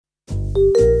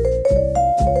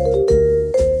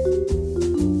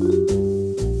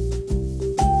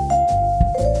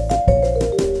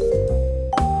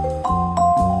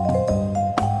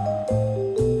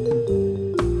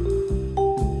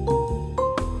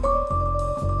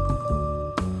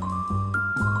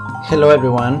Hello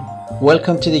everyone,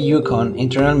 welcome to the Yukon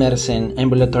Internal Medicine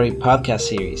Ambulatory Podcast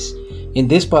Series. In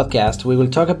this podcast, we will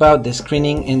talk about the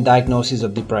screening and diagnosis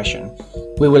of depression.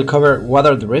 We will cover what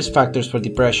are the risk factors for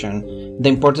depression, the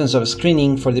importance of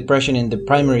screening for depression in the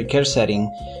primary care setting,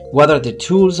 what are the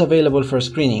tools available for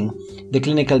screening, the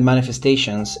clinical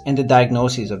manifestations, and the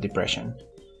diagnosis of depression.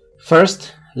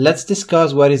 First, let's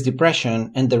discuss what is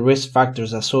depression and the risk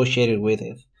factors associated with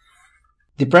it.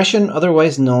 Depression,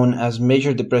 otherwise known as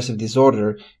major depressive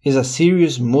disorder, is a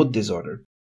serious mood disorder.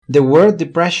 The word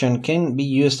depression can be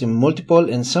used in multiple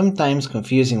and sometimes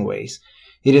confusing ways.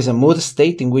 It is a mood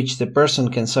state in which the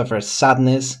person can suffer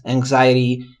sadness,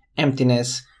 anxiety,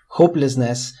 emptiness,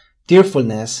 hopelessness,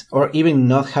 tearfulness, or even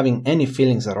not having any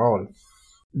feelings at all.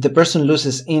 The person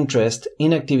loses interest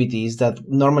in activities that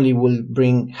normally will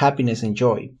bring happiness and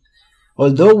joy.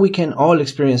 Although we can all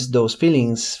experience those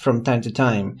feelings from time to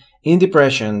time, in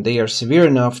depression they are severe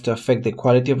enough to affect the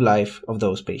quality of life of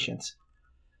those patients.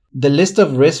 The list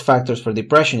of risk factors for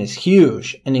depression is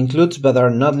huge and includes but are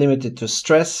not limited to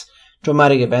stress,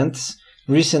 traumatic events,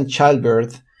 recent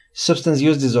childbirth, substance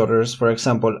use disorders, for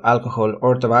example alcohol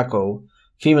or tobacco,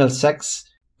 female sex,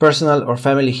 personal or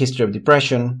family history of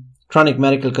depression, chronic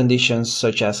medical conditions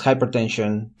such as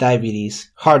hypertension,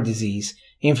 diabetes, heart disease,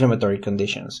 inflammatory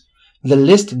conditions. The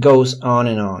list goes on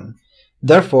and on.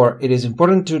 Therefore, it is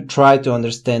important to try to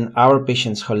understand our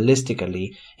patients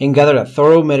holistically and gather a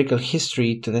thorough medical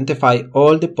history to identify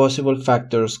all the possible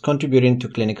factors contributing to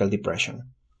clinical depression.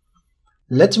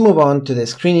 Let's move on to the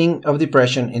screening of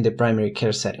depression in the primary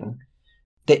care setting.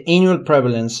 The annual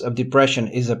prevalence of depression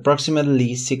is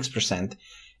approximately 6%,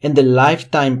 and the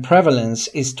lifetime prevalence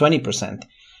is 20%.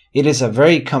 It is a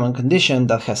very common condition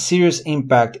that has serious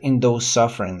impact in those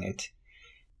suffering it.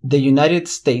 The United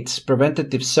States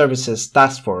Preventative Services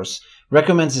Task Force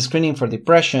recommends screening for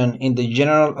depression in the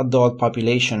general adult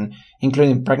population,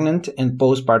 including pregnant and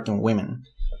postpartum women.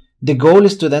 The goal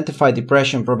is to identify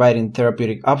depression, providing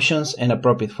therapeutic options and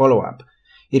appropriate follow-up.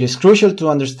 It is crucial to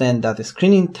understand that the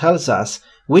screening tells us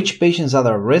which patients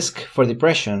are at risk for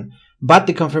depression, but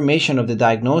the confirmation of the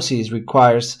diagnosis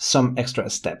requires some extra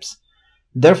steps.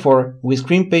 Therefore, we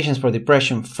screen patients for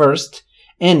depression first,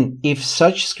 and if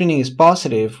such screening is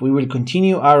positive, we will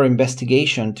continue our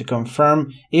investigation to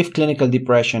confirm if clinical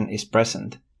depression is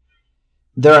present.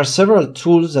 There are several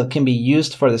tools that can be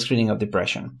used for the screening of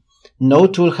depression. No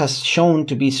tool has shown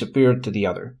to be superior to the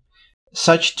other.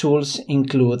 Such tools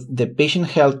include the Patient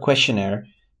Health Questionnaire,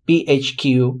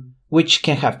 PHQ, which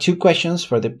can have 2 questions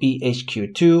for the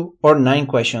PHQ-2 or 9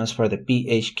 questions for the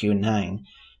PHQ-9.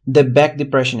 The Beck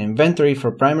Depression Inventory for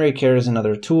primary care is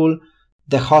another tool,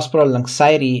 the Hospital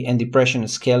Anxiety and Depression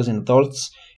Scales in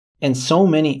adults, and so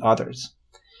many others.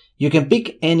 You can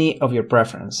pick any of your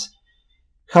preference.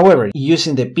 However,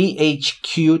 using the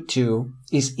PHQ-2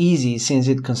 is easy since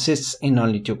it consists in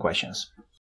only 2 questions.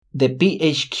 The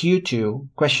PHQ-2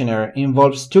 questionnaire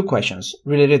involves 2 questions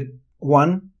related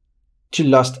 1 to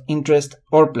lost interest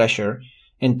or pleasure,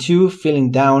 and 2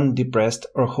 feeling down, depressed,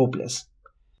 or hopeless.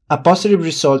 A positive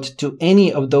result to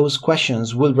any of those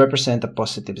questions will represent a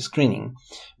positive screening.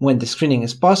 When the screening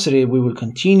is positive, we will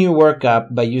continue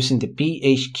workup by using the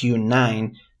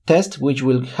PHQ-9 test, which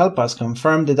will help us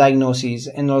confirm the diagnosis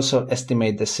and also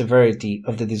estimate the severity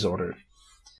of the disorder.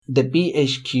 The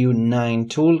PHQ-9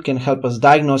 tool can help us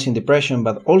diagnosing depression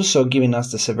but also giving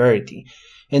us the severity,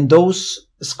 and those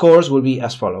scores will be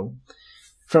as follows.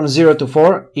 From 0 to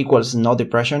 4 equals no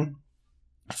depression,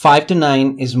 5 to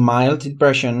 9 is mild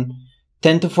depression,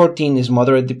 10 to 14 is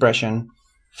moderate depression,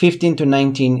 15 to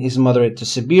 19 is moderate to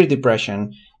severe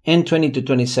depression, and 20 to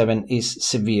 27 is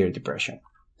severe depression.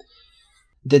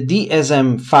 The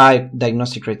DSM-5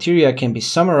 diagnostic criteria can be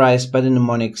summarized by the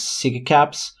mnemonic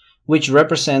SIGCAPS, which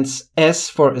represents S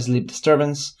for sleep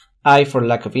disturbance, I for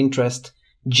lack of interest,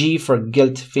 G for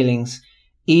guilt feelings,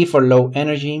 E for low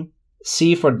energy,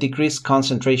 C for decreased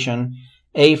concentration,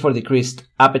 A for decreased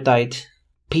appetite,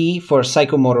 P for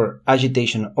psychomotor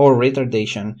agitation or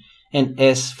retardation, and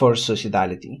S for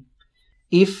suicidality.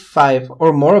 If 5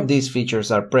 or more of these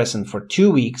features are present for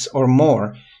 2 weeks or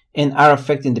more and are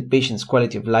affecting the patient's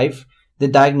quality of life, the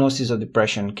diagnosis of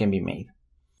depression can be made.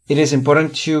 It is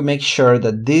important to make sure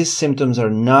that these symptoms are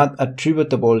not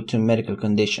attributable to medical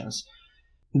conditions.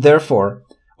 Therefore,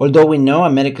 although we know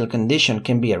a medical condition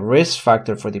can be a risk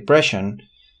factor for depression,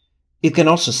 it can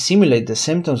also simulate the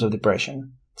symptoms of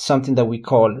depression, something that we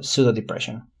call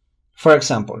pseudodepression. For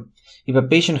example, if a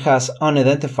patient has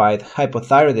unidentified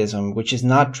hypothyroidism which is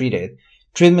not treated,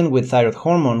 treatment with thyroid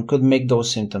hormone could make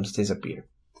those symptoms disappear.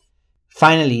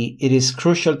 Finally, it is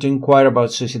crucial to inquire about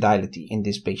suicidality in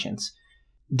these patients.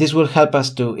 This will help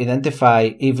us to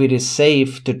identify if it is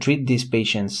safe to treat these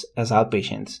patients as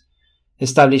outpatients,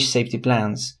 establish safety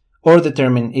plans, or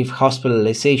determine if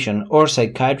hospitalization or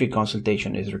psychiatric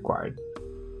consultation is required.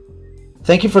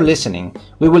 Thank you for listening.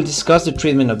 We will discuss the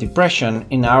treatment of depression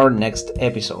in our next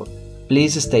episode.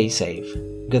 Please stay safe.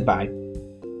 Goodbye.